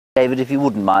David, if you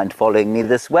wouldn't mind following me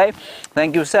this way.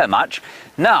 Thank you so much.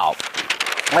 Now,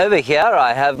 over here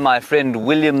I have my friend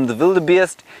William the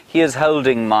Wildebeest. He is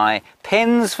holding my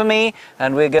pens for me,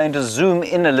 and we're going to zoom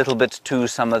in a little bit to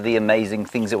some of the amazing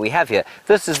things that we have here.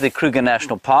 This is the Kruger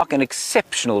National Park, an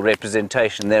exceptional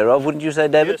representation thereof, wouldn't you say,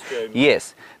 David? Yes, Jamie.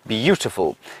 Yes,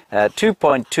 beautiful.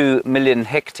 2.2 million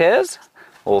hectares,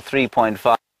 or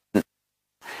 3.5.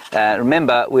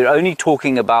 Remember, we're only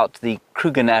talking about the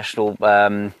Kruger National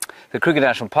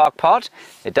Park part.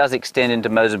 It does extend into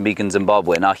Mozambique and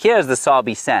Zimbabwe. Now, here's the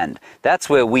Sabi Sand. That's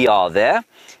where we are there.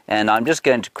 And I'm just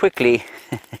going to quickly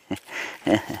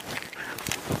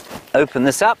open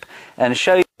this up and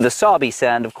show you the Sabi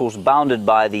Sand, of course, bounded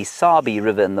by the Sabi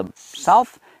River in the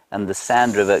south, and the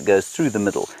Sand River goes through the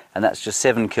middle, and that's just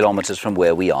 7 kilometers from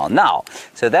where we are now.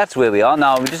 So that's where we are.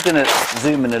 Now, we're just going to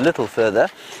zoom in a little further.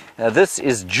 This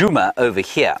is Djuma over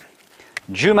here.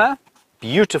 Djuma,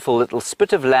 beautiful little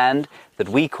spit of land that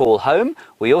we call home.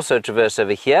 We also traverse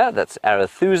over here, that's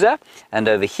Arathusa, and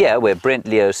over here, where Brent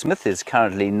Leo Smith is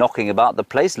currently knocking about the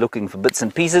place, looking for bits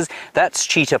and pieces, that's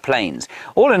Cheetah Plains.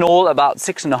 All in all, about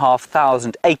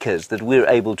 6,500 acres that we're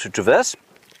able to traverse.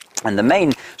 And the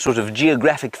main sort of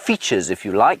geographic features, if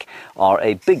you like, are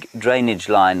a big drainage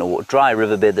line or dry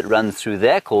riverbed that runs through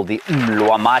there called the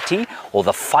Mlwamati, or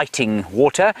the fighting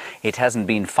water. It hasn't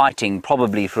been fighting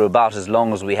probably for about as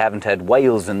long as we haven't had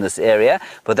whales in this area,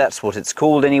 but that's what it's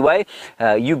called anyway.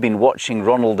 You've been watching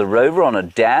Ronald the Rover on a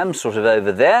dam sort of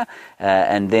over there,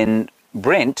 and then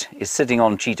Brent is sitting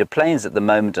on Cheetah Plains at the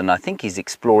moment, and I think he's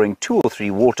exploring 2 or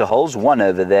 3 water holes, one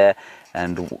over there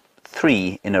and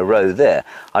 3 in a row there.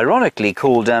 Ironically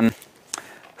called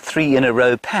 3 in a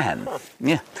row pan.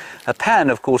 Yeah, a pan,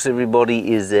 of course,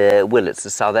 everybody is, well, it's a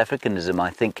South Africanism,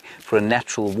 I think, for a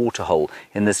natural water hole.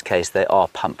 In this case, they are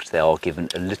pumped. They are given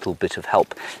a little bit of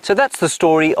help. So that's the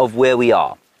story of where we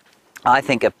are. I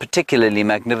think a particularly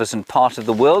magnificent part of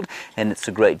the world, and it's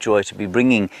a great joy to be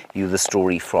bringing you the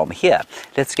story from here.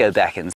 Let's go back and